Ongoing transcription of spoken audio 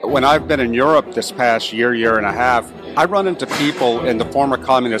when I've been in Europe this past year and a half, I run into people in the former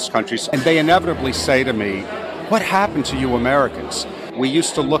communist countries, and they inevitably say to me, "What happened to you Americans? We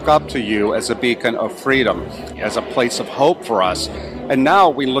used to look up to you as a beacon of freedom, as a place of hope for us. And now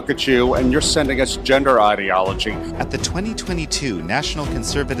we look at you and you're sending us gender ideology." At the 2022 National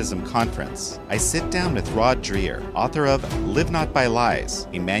Conservatism Conference, I sit down with Rod Dreher, author of Live Not by Lies,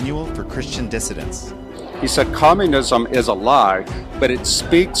 a manual for Christian dissidents. He said communism is a lie, but it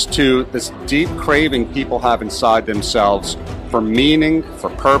speaks to this deep craving people have inside themselves for meaning, for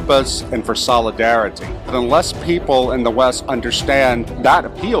purpose, and for solidarity. But unless people in the West understand that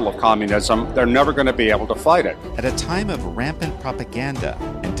appeal of communism, they're never going to be able to fight it. At a time of rampant propaganda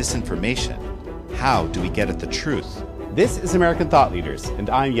and disinformation, how do we get at the truth? This is American Thought Leaders,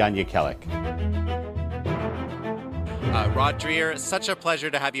 and I'm Jan Jekielek. Rod Dreher, such a pleasure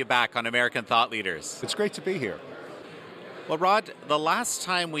to have you back on American Thought Leaders. It's great to be here. Well, Rod, the last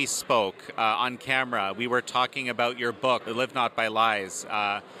time we spoke on camera, we were talking about your book, Live Not by Lies,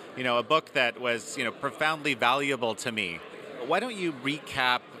 a book that was, profoundly valuable to me. Why don't you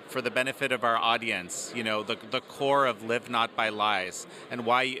recap, for the benefit of our audience, the core of Live Not by Lies, and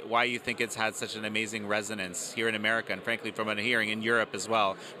why you think it's had such an amazing resonance here in America, and frankly from what I'm hearing in Europe as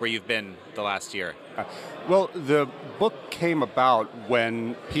well, where you've been the last year? Well, the book came about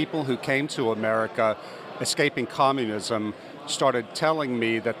when people who came to America escaping communism started telling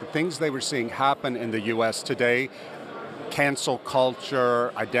me that the things they were seeing happen in the U.S. today, cancel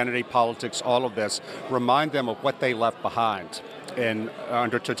culture, identity politics, all of this, remind them of what they left behind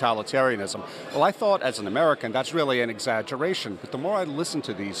under totalitarianism. Well, I thought as an American that's really an exaggeration, but the more I listened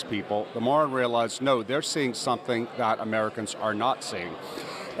to these people, the more I realized, no, they're seeing something that Americans are not seeing.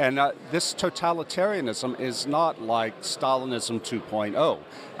 And this totalitarianism is not like Stalinism 2.0.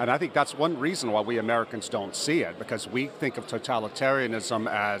 And I think that's one reason why we Americans don't see it, because we think of totalitarianism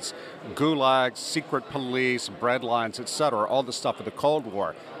as gulags, secret police, breadlines, etc., all the stuff of the Cold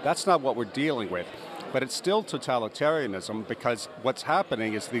War. That's not what we're dealing with. But it's still totalitarianism, because what's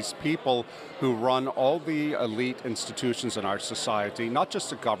happening is these people who run all the elite institutions in our society, not just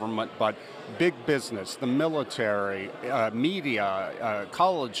the government, but big business, the military, media,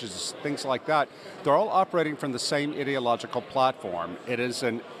 colleges, things like that, they're all operating from the same ideological platform. It is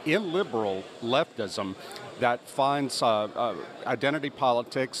an illiberal leftism that finds identity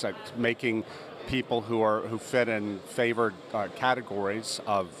politics at making people who fit in favored categories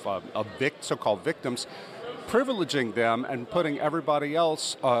of so-called victims, privileging them and putting everybody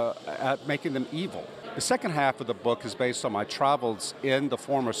else at making them evil. The second half of the book is based on my travels in the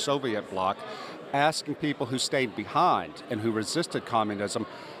former Soviet bloc, asking people who stayed behind and who resisted communism,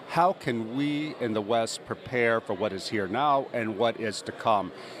 how can we in the West prepare for what is here now and what is to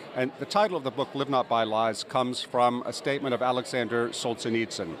come? And the title of the book, Live Not by Lies, comes from a statement of Alexander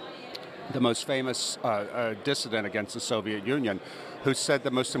Solzhenitsyn, the most famous dissident against the Soviet Union, who said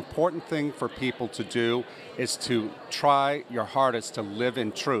the most important thing for people to do is to try your hardest to live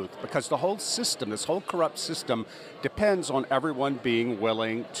in truth, because the whole system, this whole corrupt system, depends on everyone being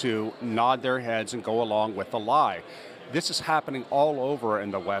willing to nod their heads and go along with the lie. This is happening all over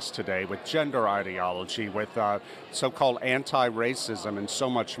in the West today with gender ideology, with so-called anti-racism and so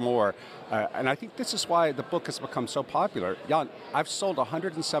much more. And I think this is why the book has become so popular. Jan, I've sold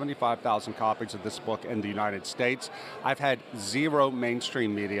 175,000 copies of this book in the United States. I've had zero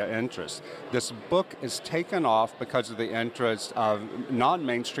mainstream media interest. This book is taken off because of the interest of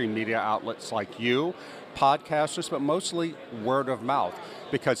non-mainstream media outlets like you, podcasters, but mostly word of mouth,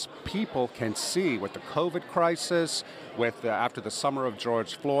 because people can see with the COVID crisis, with after the summer of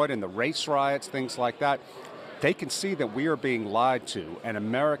George Floyd and the race riots, things like that, they can see that we are being lied to, and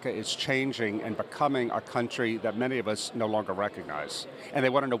America is changing and becoming a country that many of us no longer recognize, and they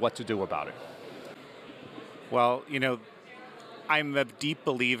want to know what to do about it. Well, I'm a deep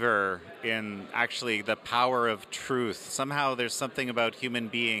believer in actually the power of truth. Somehow there's something about human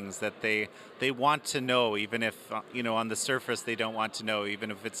beings that they want to know, even if, on the surface they don't want to know,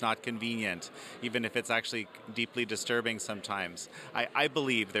 even if it's not convenient, even if it's actually deeply disturbing sometimes. I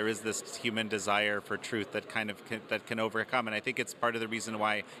believe there is this human desire for truth that that can overcome, and I think it's part of the reason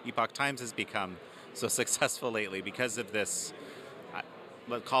why Epoch Times has become so successful lately, because of this,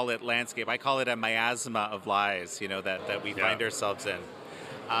 let's call it landscape. I call it a miasma of lies, that we find ourselves in.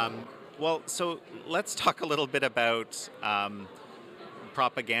 Well, so let's talk a little bit about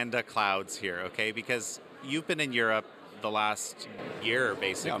propaganda clouds here, okay? Because you've been in Europe the last year,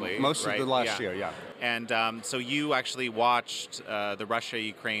 basically. Yeah, most right? of the last year, yeah. And so you actually watched the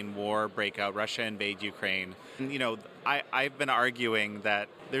Russia-Ukraine war break out, Russia invade Ukraine. I've been arguing that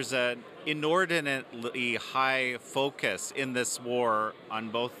there's an inordinately high focus in this war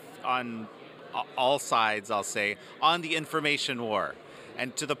on all sides, I'll say, on the information war.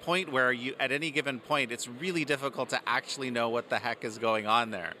 And to the point where at any given point, it's really difficult to actually know what the heck is going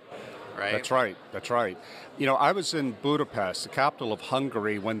on there. Right? That's right. That's right. I was in Budapest, the capital of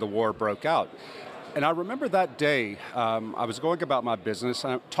Hungary, when the war broke out. And I remember that day, I was going about my business,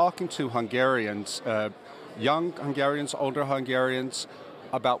 and I'm talking to Hungarians, young Hungarians, older Hungarians,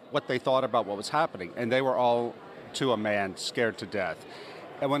 about what they thought about what was happening. And they were all, to a man, scared to death.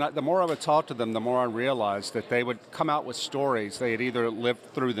 And the more I would talk to them, the more I realized that they would come out with stories they had either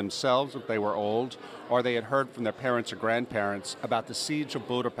lived through themselves if they were old, or they had heard from their parents or grandparents about the siege of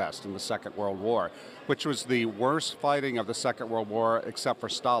Budapest in the Second World War, which was the worst fighting of the Second World War except for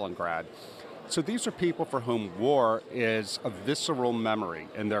Stalingrad. So these are people for whom war is a visceral memory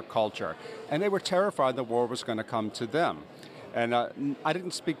in their culture, and they were terrified the war was going to come to them. And I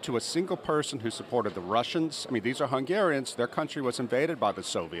didn't speak to a single person who supported the Russians. I mean, these are Hungarians. Their country was invaded by the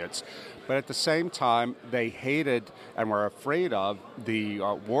Soviets. But at the same time, they hated and were afraid of the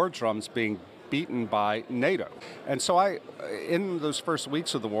war drums being beaten by NATO. And so in those first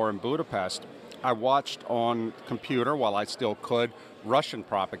weeks of the war in Budapest, I watched on computer, while I still could, Russian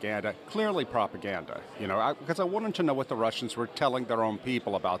propaganda, clearly propaganda, because I wanted to know what the Russians were telling their own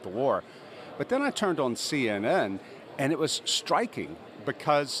people about the war. But then I turned on CNN, and it was striking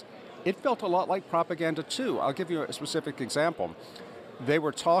because it felt a lot like propaganda too. I'll give you a specific example. They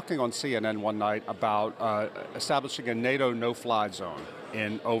were talking on CNN one night about establishing a NATO no-fly zone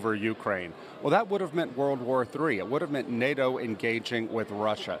over Ukraine. Well, that would have meant World War III. It would have meant NATO engaging with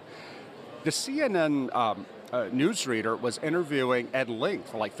Russia. The CNN newsreader was interviewing Ed Link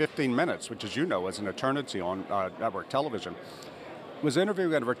for like 15 minutes, which, as you know, is an eternity on network television. Was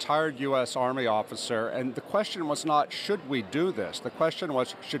interviewing a retired U.S. Army officer, and the question was not, should we do this? The question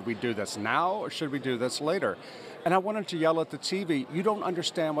was, should we do this now or should we do this later? And I wanted to yell at the TV, you don't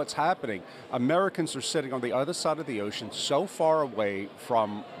understand what's happening. Americans are sitting on the other side of the ocean, so far away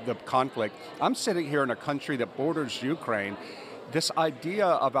from the conflict. I'm sitting here in a country that borders Ukraine. This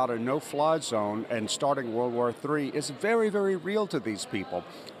idea about a no-fly zone and starting World War III is very, very real to these people.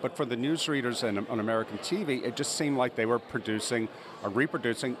 But for the newsreaders on American TV, it just seemed like they were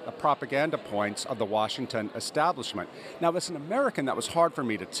reproducing the propaganda points of the Washington establishment. Now, as an American, that was hard for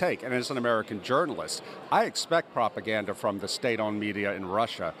me to take. And as an American journalist, I expect propaganda from the state-owned media in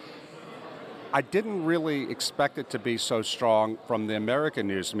Russia. I didn't really expect it to be so strong from the American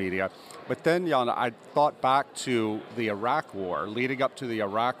news media. But then, Yana, I thought back to the Iraq War, leading up to the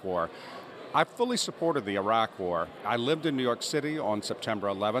Iraq War. I fully supported the Iraq War. I lived in New York City on September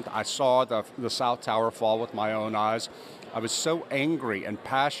 11th. I saw the South Tower fall with my own eyes. I was so angry and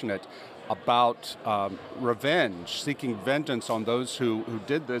passionate about revenge, seeking vengeance on those who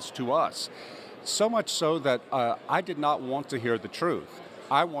did this to us. So much so that I did not want to hear the truth.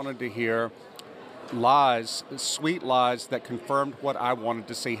 I wanted to hear lies, sweet lies that confirmed what I wanted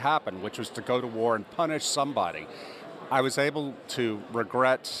to see happen, which was to go to war and punish somebody. I was able to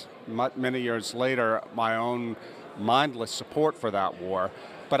regret many years later my own mindless support for that war,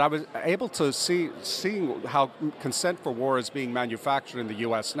 but I was able to seeing how consent for war is being manufactured in the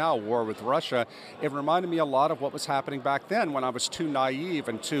U.S. now, war with Russia. It reminded me a lot of what was happening back then when I was too naive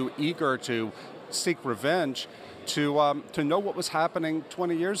and too eager to seek revenge to know what was happening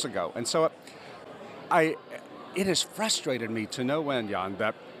 20 years ago. And so it has frustrated me to no end, Jan,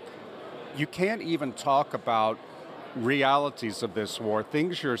 that you can't even talk about realities of this war,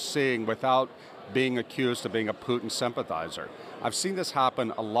 things you're seeing without being accused of being a Putin sympathizer. I've seen this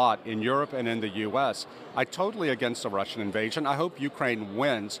happen a lot in Europe and in the U.S. I'm totally against the Russian invasion. I hope Ukraine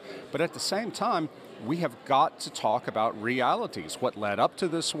wins. But at the same time, we have got to talk about realities, what led up to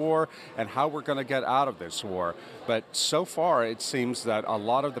this war and how we're going to get out of this war. But so far, it seems that a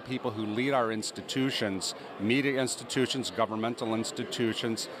lot of the people who lead our institutions, media institutions, governmental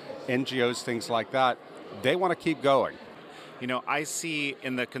institutions, NGOs, things like that, they want to keep going. I see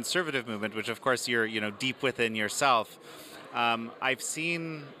in the conservative movement, which of course you're, deep within yourself, I've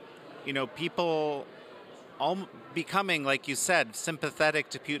seen, people all becoming, like you said, sympathetic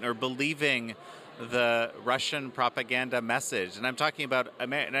to Putin or believing the Russian propaganda message. And I'm talking about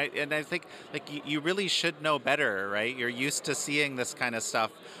America, and I think you really should know better, right? You're used to seeing this kind of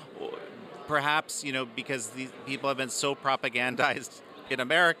stuff. Perhaps, because these people have been so propagandized in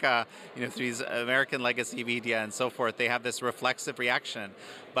America, through these American legacy media and so forth, they have this reflexive reaction.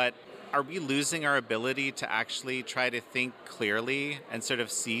 But are we losing our ability to actually try to think clearly and sort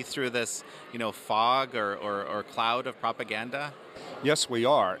of see through this, fog or cloud of propaganda? Yes, we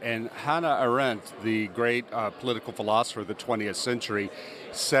are. And Hannah Arendt, the great political philosopher of the 20th century,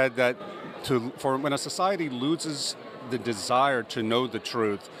 said that when a society loses the desire to know the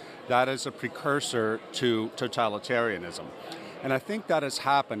truth, that is a precursor to totalitarianism. And I think that has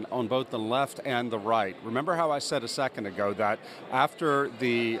happened on both the left and the right. Remember how I said a second ago that after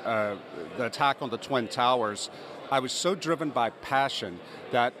the attack on the Twin Towers, I was so driven by passion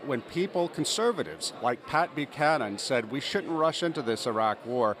that when conservatives like Pat Buchanan said we shouldn't rush into this Iraq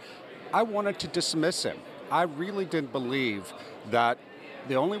war, I wanted to dismiss him. I really didn't believe that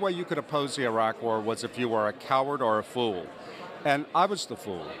the only way you could oppose the Iraq war was if you were a coward or a fool. And I was the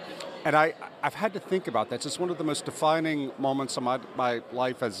fool. And I've had to think about that. It's one of the most defining moments of my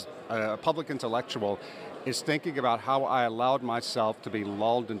life as a public intellectual is thinking about how I allowed myself to be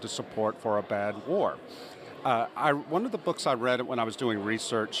lulled into support for a bad war. One of the books I read when I was doing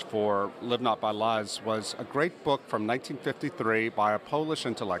research for Live Not by Lies was a great book from 1953 by a Polish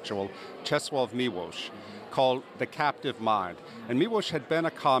intellectual, Czesław Miłosz, called The Captive Mind. And Miłosz had been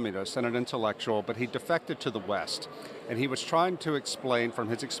a communist and an intellectual, but he defected to the West. And he was trying to explain from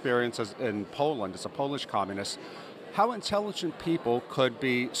his experiences in Poland as a Polish communist how intelligent people could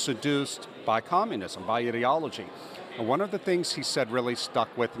be seduced by communism, by ideology. And one of the things he said really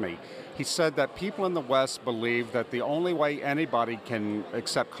stuck with me. He said that people in the West believe that the only way anybody can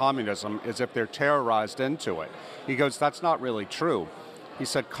accept communism is if they're terrorized into it. He goes, that's not really true. He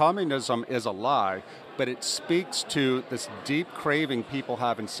said communism is a lie, but it speaks to this deep craving people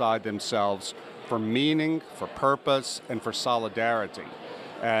have inside themselves for meaning, for purpose, and for solidarity.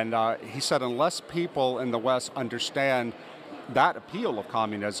 And he said unless people in the West understand that appeal of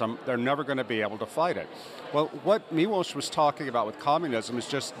communism, they're never going to be able to fight it. Well, what Miłosz was talking about with communism is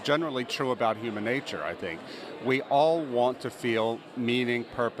just generally true about human nature, I think. We all want to feel meaning,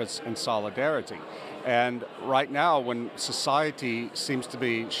 purpose, and solidarity. And right now, when society seems to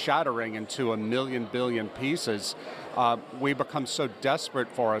be shattering into a million billion pieces, we become so desperate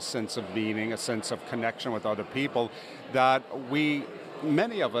for a sense of meaning, a sense of connection with other people, that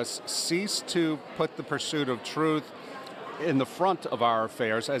many of us cease to put the pursuit of truth in the front of our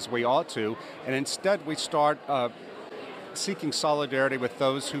affairs as we ought to, and instead we start seeking solidarity with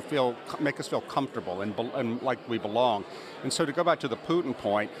those who make us feel comfortable and like we belong. And so to go back to the Putin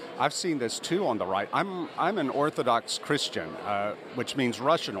point, I've seen this too on the right. I'm an Orthodox Christian, which means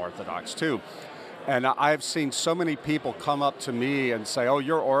Russian Orthodox too. And I've seen so many people come up to me and say, oh,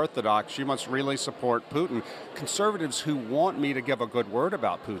 you're Orthodox, you must really support Putin. Conservatives who want me to give a good word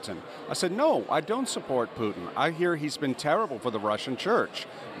about Putin. I said, no, I don't support Putin. I hear he's been terrible for the Russian church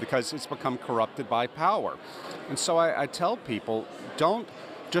because it's become corrupted by power. And so I tell people, don't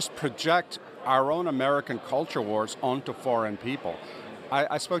just project our own American culture wars onto foreign people.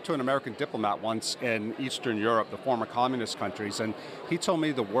 I spoke to an American diplomat once in Eastern Europe, the former communist countries, and he told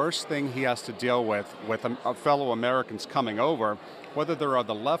me the worst thing he has to deal with fellow Americans coming over, whether they're on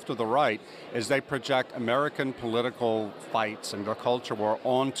the left or the right, is they project American political fights and the culture war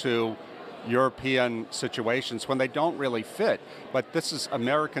onto European situations when they don't really fit. But this is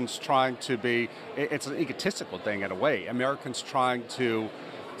Americans trying to it's an egotistical thing in a way, Americans trying to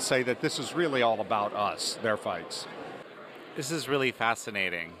say that this is really all about us, their fights. This is really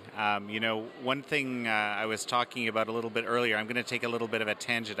fascinating. One thing I was talking about a little bit earlier, I'm going to take a little bit of a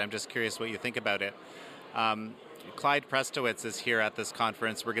tangent. I'm just curious what you think about it. Clyde Prestowitz is here at this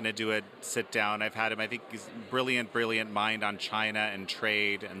conference. We're going to do a sit down. I've had him. I think he's a brilliant mind on China and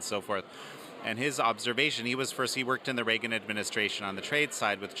trade and so forth. And his observation, he worked in the Reagan administration on the trade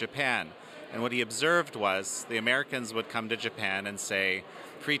side with Japan. And what he observed was the Americans would come to Japan and say,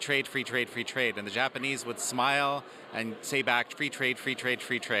 free trade, free trade, free trade. And the Japanese would smile and say back, free trade, free trade,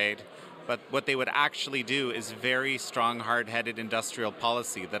 free trade. But what they would actually do is very strong, hard-headed industrial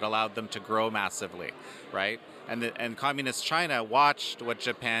policy that allowed them to grow massively, right? And communist China watched what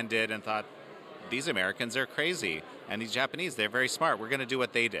Japan did and thought, these Americans are crazy. And these Japanese, they're very smart. We're going to do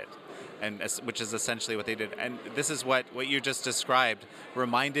what they did. Which is essentially what they did. And this is what you just described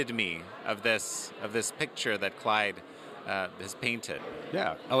reminded me of this picture that Clyde has painted.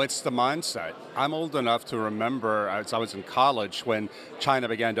 Yeah. Oh, it's the mindset. I'm old enough to remember as I was in college when China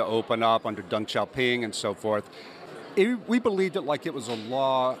began to open up under Deng Xiaoping and so forth. We believed it like it was a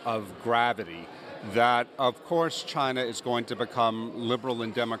law of gravity that, of course, China is going to become liberal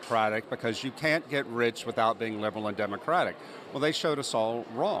and democratic because you can't get rich without being liberal and democratic. Well, they showed us all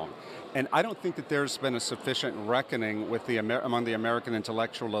wrong. And I don't think that there's been a sufficient reckoning with among the American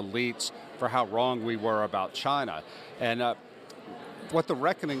intellectual elites for how wrong we were about China. And what the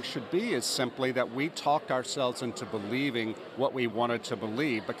reckoning should be is simply that we talked ourselves into believing what we wanted to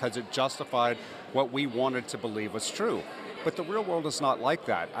believe because it justified what we wanted to believe was true. But the real world is not like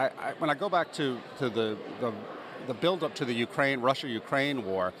that. When I go back to the build-up to the Russia-Ukraine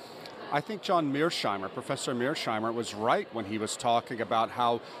war, I think John Mearsheimer, Professor Mearsheimer, was right when he was talking about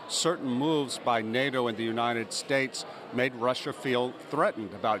how certain moves by NATO and the United States made Russia feel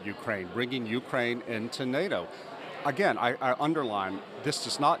threatened about Ukraine, bringing Ukraine into NATO. Again, I underline, this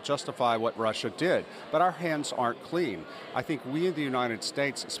does not justify what Russia did, but our hands aren't clean. I think we in the United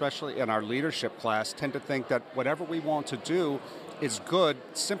States, especially in our leadership class, tend to think that whatever we want to do is good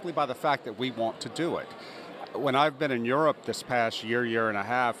simply by the fact that we want to do it. When I've been in Europe this past year and a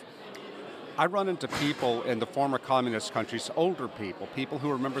half, I run into people in the former communist countries, older people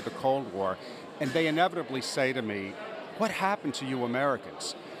who remember the Cold War, and they inevitably say to me, "What happened to you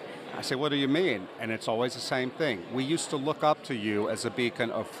Americans?" I say, "What do you mean?" And it's always the same thing. We used to look up to you as a beacon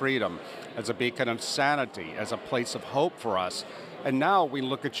of freedom, as a beacon of sanity, as a place of hope for us. And now we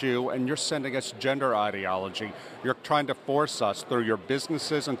look at you and you're sending us gender ideology. You're trying to force us through your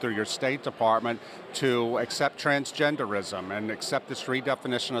businesses and through your State Department to accept transgenderism and accept this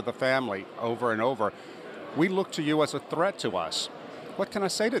redefinition of the family over and over. We look to you as a threat to us. What can I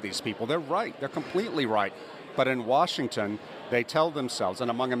say to these people? They're right. They're completely right. But in Washington, they tell themselves,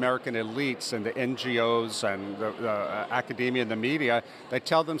 and among American elites and the NGOs and the academia and the media, they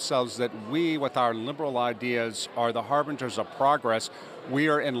tell themselves that we, with our liberal ideas, are the harbingers of progress. We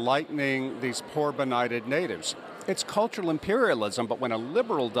are enlightening these poor, benighted natives. It's cultural imperialism, but when a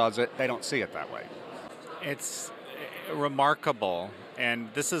liberal does it, they don't see it that way. It's remarkable, and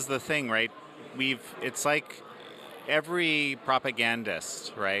this is the thing, right? It's like every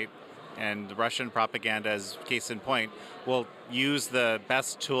propagandist, right? And Russian propaganda, as case in point, will use the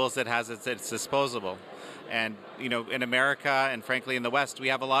best tools it has at its disposal. And in America and frankly in the West, we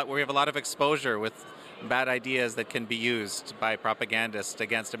have a lot of exposure with bad ideas that can be used by propagandists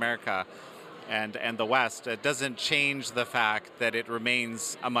against America and the West. It doesn't change the fact that it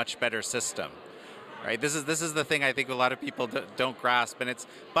remains a much better system. Right. This is the thing I think a lot of people don't grasp,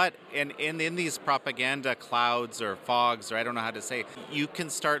 but in these propaganda clouds or fogs, or I don't know how to say, you can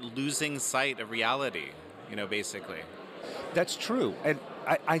start losing sight of reality. Basically. That's true, and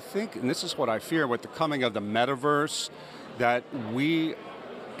I think, and this is what I fear with the coming of the metaverse, that we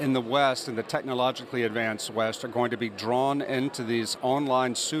in the West, in the technologically advanced West, are going to be drawn into these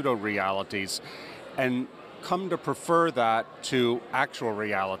online pseudo-realities, and come to prefer that to actual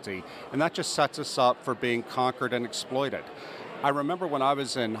reality. And that just sets us up for being conquered and exploited. I remember when I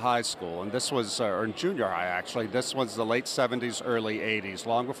was in high school, and this was, or in junior high actually, this was the late 70s, early 80s,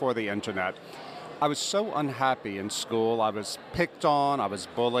 long before the internet. I was so unhappy in school. I was picked on, I was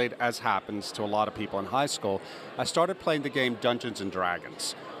bullied, as happens to a lot of people in high school. I started playing the game Dungeons and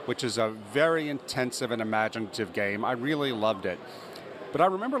Dragons, which is a very intensive and imaginative game. I really loved it. But I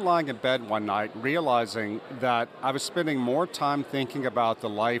remember lying in bed one night realizing that I was spending more time thinking about the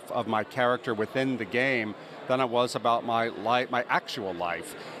life of my character within the game than I was about my actual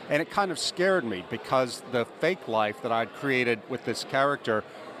life. And it kind of scared me because the fake life that I'd created with this character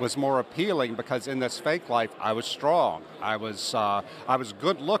was more appealing because in this fake life I was strong, I was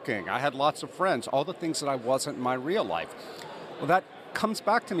good looking, I had lots of friends, all the things that I wasn't in my real life. Well, that comes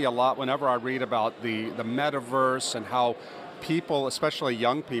back to me a lot whenever I read about the metaverse and how people, especially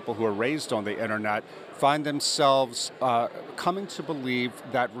young people who are raised on the internet, find themselves coming to believe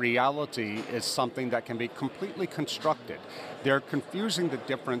that reality is something that can be completely constructed. They're confusing the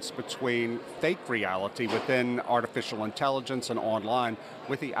difference between fake reality within artificial intelligence and online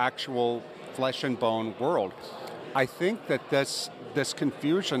with the actual flesh and bone world. I think that this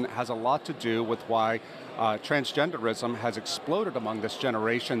confusion has a lot to do with why transgenderism has exploded among this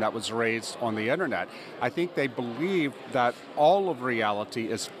generation that was raised on the internet. I think they believe that all of reality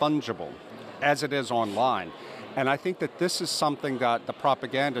is fungible, as it is online. And I think that this is something that the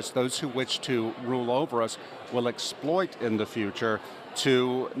propagandists, those who wish to rule over us, will exploit in the future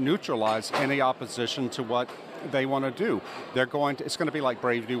to neutralize any opposition to what they want to do. It's going to be like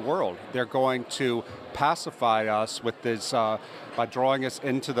Brave New World. They're going to pacify us with this by drawing us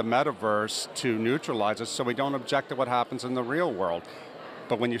into the metaverse to neutralize us so we don't object to what happens in the real world.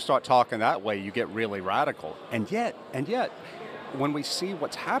 But when you start talking that way, you get really radical. And yet, when we see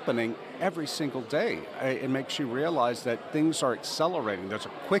what's happening every single day, it makes you realize that things are accelerating. There's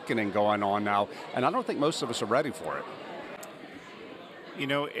a quickening going on now, and I don't think most of us are ready for it.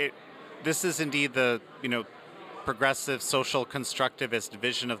 This is indeed the, progressive social constructivist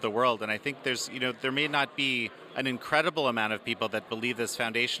vision of the world, and I think there may not be an incredible amount of people that believe this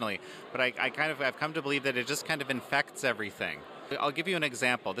foundationally, but I've come to believe that it just kind of infects everything. I'll give you an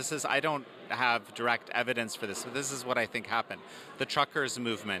example. I don't have direct evidence for this, but this is what I think happened. The truckers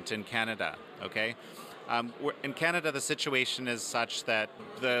movement in Canada, okay? In Canada, the situation is such that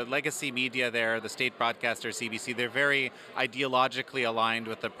the legacy media there, the state broadcaster CBC, they're very ideologically aligned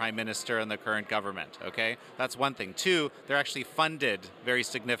with the Prime Minister and the current government, okay? That's one thing. Two, they're actually funded very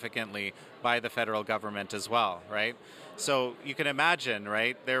significantly by the federal government as well, right? So you can imagine,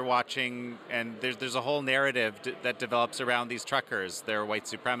 right? They're watching, and there's a whole narrative that develops around these truckers. They're white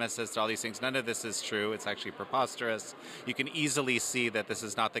supremacists, all these things. None of this is true. It's actually preposterous. You can easily see that this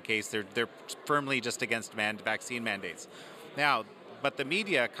is not the case. They're firmly just against vaccine mandates. Now, but the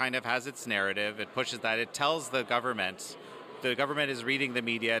media kind of has its narrative. It pushes that. It tells the government is reading the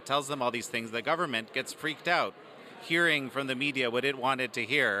media. It tells them all these things. The government gets freaked out, hearing from the media what it wanted to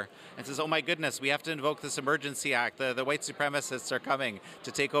hear, and says, oh my goodness, we have to invoke this emergency act. The white supremacists are coming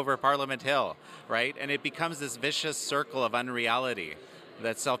to take over Parliament Hill, right? And it becomes this vicious circle of unreality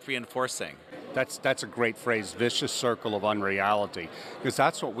that's self-reinforcing. That's a great phrase, vicious circle of unreality, because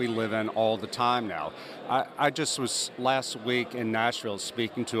that's what we live in all the time now. I just was last week in Nashville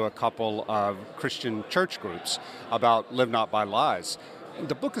speaking to a couple of Christian church groups about Live Not by Lies.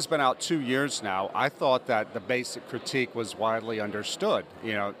 The book has been out 2 years now. I thought that the basic critique was widely understood.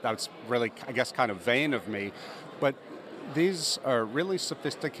 You know, that's really, I guess, kind of vain of me. But these are really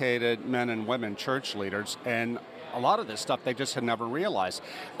sophisticated men and women church leaders, and a lot of this stuff they just had never realized.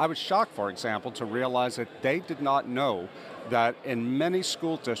 I was shocked, for example, to realize that they did not know that in many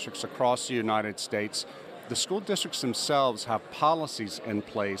school districts across the United States, the school districts themselves have policies in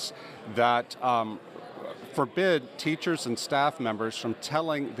place that forbid teachers and staff members from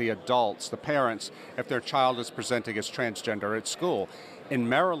telling the adults, the parents, if their child is presenting as transgender at school. In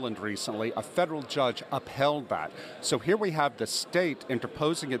Maryland recently, a federal judge upheld that. So here we have the state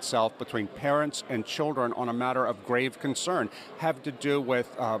interposing itself between parents and children on a matter of grave concern, have to do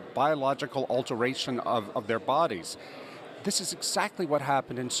with biological alteration of their bodies. This is exactly what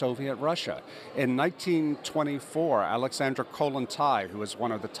happened in Soviet Russia. In 1924, Alexandra Kollontai, who was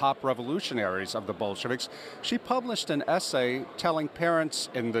one of the top revolutionaries of the Bolsheviks, she published an essay telling parents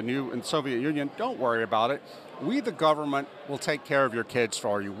in the Soviet Union, don't worry about it. We, the government, will take care of your kids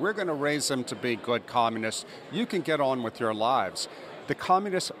for you. We're going to raise them to be good communists. You can get on with your lives. The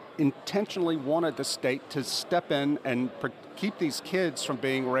communists intentionally wanted the state to step in and keep these kids from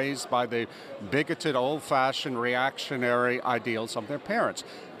being raised by the bigoted, old-fashioned, reactionary ideals of their parents.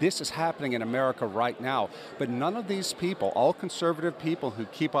 This is happening in America right now. But none of these people, all conservative people who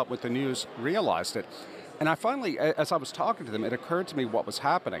keep up with the news, realized it. And I finally, as I was talking to them, it occurred to me what was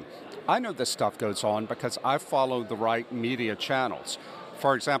happening. I know this stuff goes on because I follow the right media channels.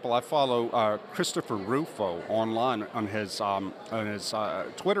 For example, I follow Christopher Rufo online on his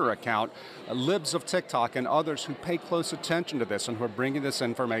Twitter account, Libs of TikTok, and others who pay close attention to this and who are bringing this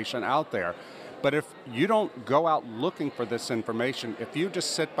information out there. But if you don't go out looking for this information, if you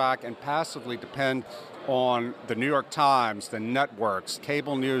just sit back and passively depend on the New York Times, the networks,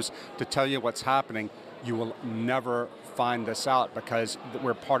 cable news to tell you what's happening, you will never find this out because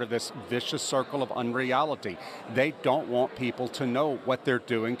we're part of this vicious circle of unreality. They don't want people to know what they're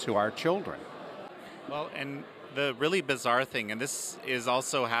doing to our children. Well, and the really bizarre thing, and this is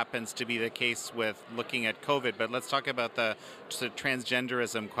also happens to be the case with looking at COVID, but let's talk about the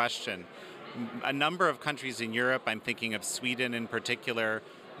transgenderism question. A number of countries in Europe, I'm thinking of Sweden in particular,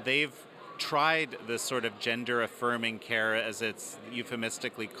 they've tried this sort of gender-affirming care, as it's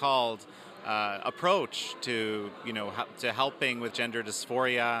euphemistically called, approach to to helping with gender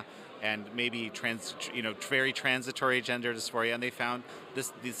dysphoria and maybe very transitory gender dysphoria, and they found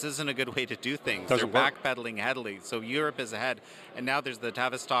this isn't a good way to do things. They're backpedaling heavily. So Europe is ahead, and now there's the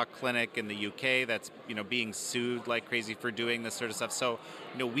Tavistock Clinic in the UK that's being sued like crazy for doing this sort of stuff. So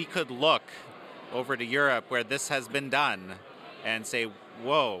we could look over to Europe where this has been done and say,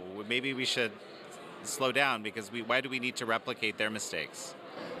 whoa, maybe we should slow down because why do we need to replicate their mistakes?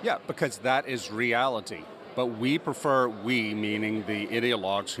 Yeah, because that is reality. But we prefer, meaning the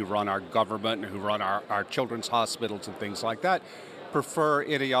ideologues who run our government and who run our children's hospitals and things like that, prefer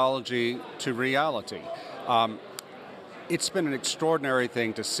ideology to reality. It's been an extraordinary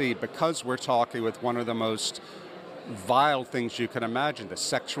thing to see because we're talking with one of the most vile things you can imagine, the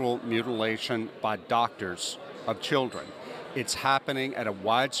sexual mutilation by doctors of children. It's happening at a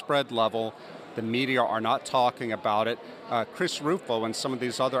widespread level. The media are not talking about it. Chris Rufo and some of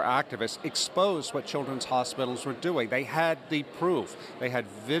these other activists exposed what children's hospitals were doing. They had the proof. They had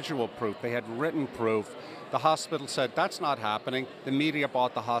visual proof. They had written proof. The hospital said, that's not happening. The media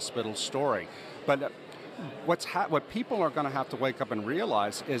bought the hospital story. But What people are going to have to wake up and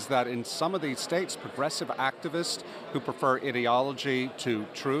realize is that in some of these states, progressive activists who prefer ideology to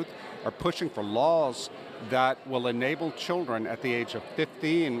truth are pushing for laws that will enable children at the age of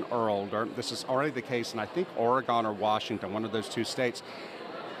 15 or older, this is already the case in I think Oregon or Washington, one of those two states,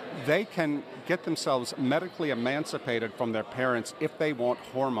 they can get themselves medically emancipated from their parents if they want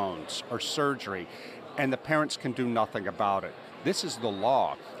hormones or surgery, and the parents can do nothing about it. This is the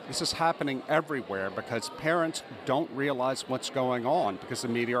law. This is happening everywhere because parents don't realize what's going on because the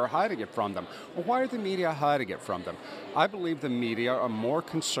media are hiding it from them. Well, why are the media hiding it from them? I believe the media are more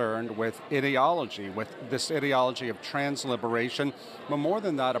concerned with ideology, with this ideology of trans liberation, but more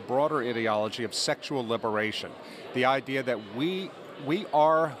than that, a broader ideology of sexual liberation. The idea that we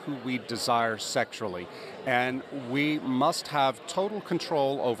are who we desire sexually, and we must have total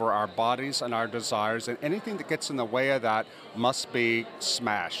control over our bodies and our desires, and anything that gets in the way of that must be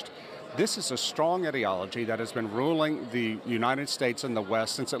smashed. This is a strong ideology that has been ruling the United States and the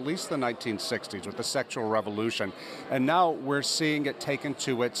West since at least the 1960s with the sexual revolution, and now we're seeing it taken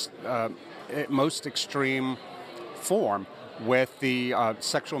to its most extreme form with the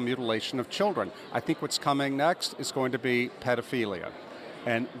sexual mutilation of children. I think what's coming next is going to be pedophilia.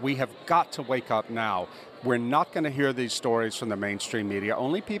 And we have got to wake up now. We're not going to hear these stories from the mainstream media.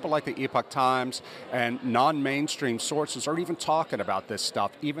 Only people like the Epoch Times and non-mainstream sources are even talking about this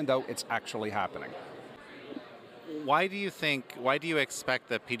stuff, even though it's actually happening. Why do you expect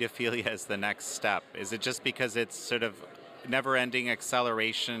that pedophilia is the next step? Is it just because it's sort of never-ending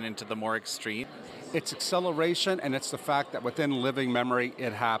acceleration into the more extreme? It's acceleration, and it's the fact that within living memory,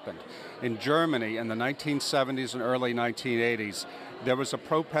 it happened. In Germany, in the 1970s and early 1980s, there was a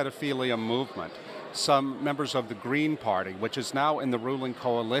pro-pedophilia movement. Some members of the Green Party, which is now in the ruling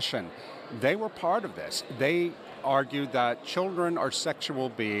coalition, they were part of this. They argued that children are sexual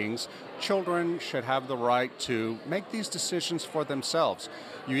beings. Children should have the right to make these decisions for themselves.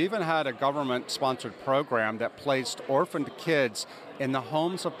 You even had a government-sponsored program that placed orphaned kids in the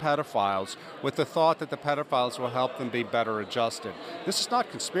homes of pedophiles with the thought that the pedophiles will help them be better adjusted. This is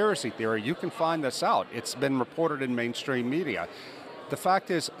not conspiracy theory. You can find this out. It's been reported in mainstream media. The fact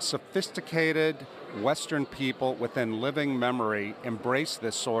is, sophisticated Western people within living memory embrace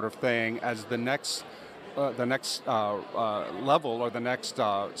this sort of thing as the next level or the next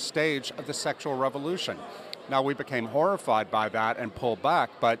stage of the sexual revolution. Now, we became horrified by that and pulled back,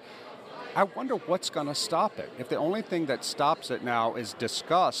 but I wonder what's going to stop it. If the only thing that stops it now is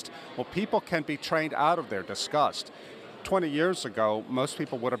disgust, well, people can be trained out of their disgust. 20 years ago, most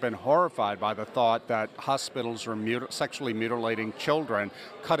people would have been horrified by the thought that hospitals were sexually mutilating children,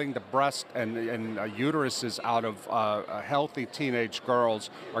 cutting the breast and uteruses out of healthy teenage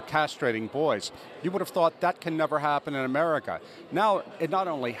girls, or castrating boys. You would have thought that can never happen in America. Now, it not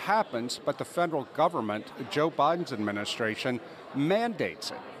only happens, but the federal government, Joe Biden's administration,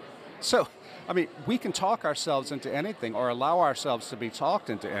 mandates it. So, I mean, we can talk ourselves into anything or allow ourselves to be talked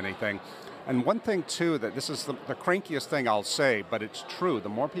into anything. And one thing, too, that this is the crankiest thing I'll say, but it's true. The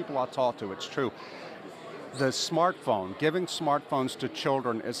more people I talk to, it's true. The smartphone, giving smartphones to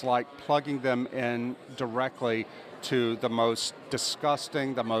children is like plugging them in directly to the most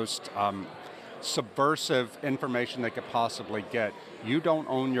disgusting, the most subversive information they could possibly get. You don't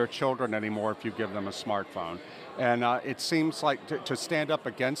own your children anymore if you give them a smartphone. And it seems like to stand up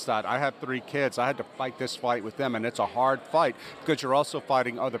against that, I have 3 kids. I had to fight this fight with them, and it's a hard fight because you're also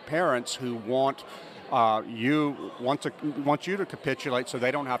fighting other parents who want you to capitulate so they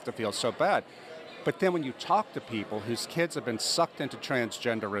don't have to feel so bad. But then when you talk to people whose kids have been sucked into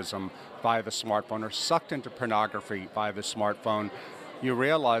transgenderism via the smartphone or sucked into pornography via the smartphone, you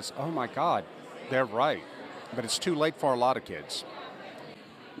realize, oh my God, they're right. But it's too late for a lot of kids.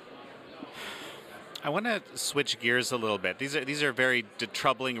 I want to switch gears a little bit. These are very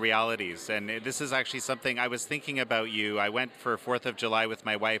troubling realities, and this is actually something I was thinking about you. I went for 4th of July with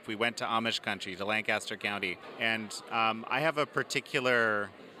my wife. We went to Amish country, to Lancaster County, and I have a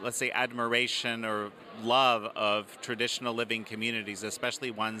particular, let's say, admiration or love of traditional living communities, especially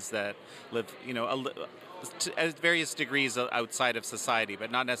ones that live, at various degrees outside of society,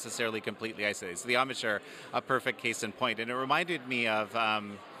 but not necessarily completely isolated. So the Amish are a perfect case in point, and it reminded me of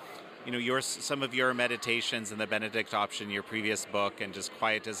some of your meditations in the Benedict option, your previous book, and just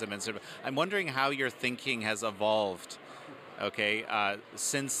quietism and sort of. I'm wondering how your thinking has evolved,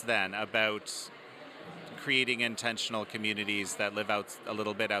 since then about creating intentional communities that live out a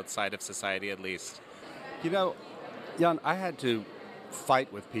little bit outside of society, at least. Jan, I had to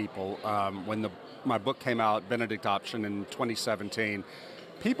fight with people when my book came out, Benedict Option, in 2017.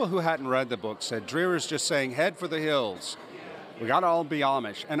 People who hadn't read the book said, Dreher is just saying, head for the hills. we got to all be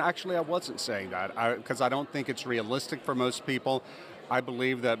Amish. And actually, I wasn't saying that because I don't think it's realistic for most people. I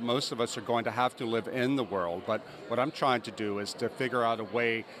believe that most of us are going to have to live in the world, but what I'm trying to do is to figure out a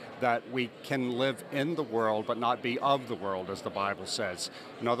way that we can live in the world but not be of the world, as the Bible says.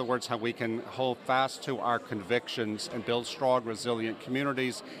 In other words, how we can hold fast to our convictions and build strong, resilient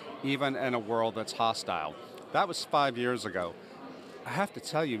communities, even in a world that's hostile. That was 5 years ago. I have to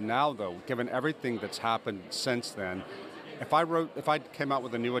tell you now, though, given everything that's happened since then, if I came out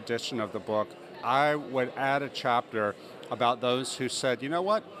with a new edition of the book, I would add a chapter about those who said, you know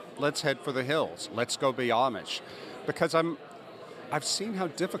what, let's head for the hills, let's go be Amish. Because I've seen how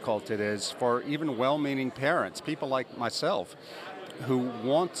difficult it is for even well-meaning parents, people like myself, who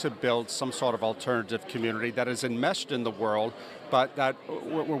want to build some sort of alternative community that is enmeshed in the world, but that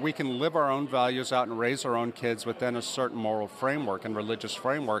where we can live our own values out and raise our own kids within a certain moral framework and religious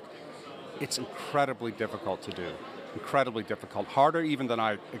framework. It's incredibly difficult to do. Incredibly difficult, harder even than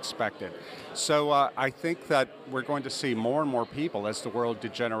I expected. So I think that we're going to see more and more people, as the world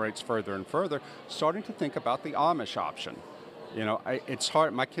degenerates further and further, starting to think about the Amish option. You know, it's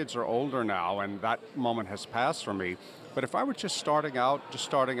hard. My kids are older now, and that moment has passed for me. But if I were just starting out, just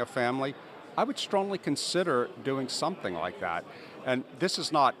starting a family, I would strongly consider doing something like that. And this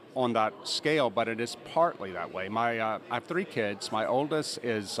is not on that scale, but it is partly that way. I have 3 kids. My oldest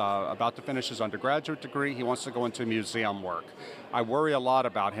is about to finish his undergraduate degree. He wants to go into museum work. I worry a lot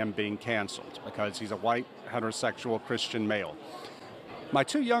about him being canceled because he's a white, heterosexual Christian male. My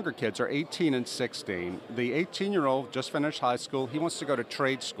 2 younger kids are 18 and 16. The 18-year-old just finished high school. He wants to go to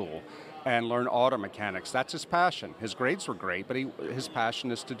trade school and learn auto mechanics. That's his passion. His grades were great, but his passion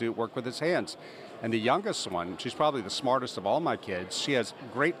is to work with his hands. And the youngest one, she's probably the smartest of all my kids. She has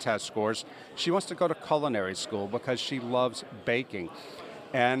great test scores. She wants to go to culinary school because she loves baking.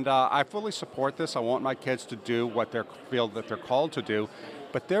 And I fully support this. I want my kids to do what they feel that they're called to do.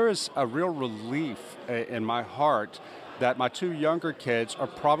 But there is a real relief in my heart that my 2 younger kids are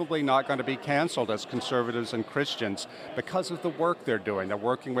probably not going to be canceled as conservatives and Christians because of the work they're doing. They're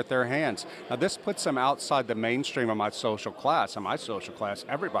working with their hands. Now, this puts them outside the mainstream of my social class. In my social class,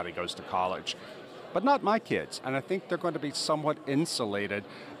 everybody goes to college, but not my kids. And I think they're going to be somewhat insulated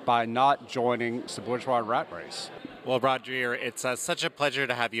by not joining the bourgeois rat race. Well, Rod Dreher, it's such a pleasure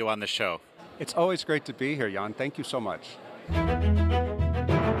to have you on the show. It's always great to be here, Jan. Thank you so much.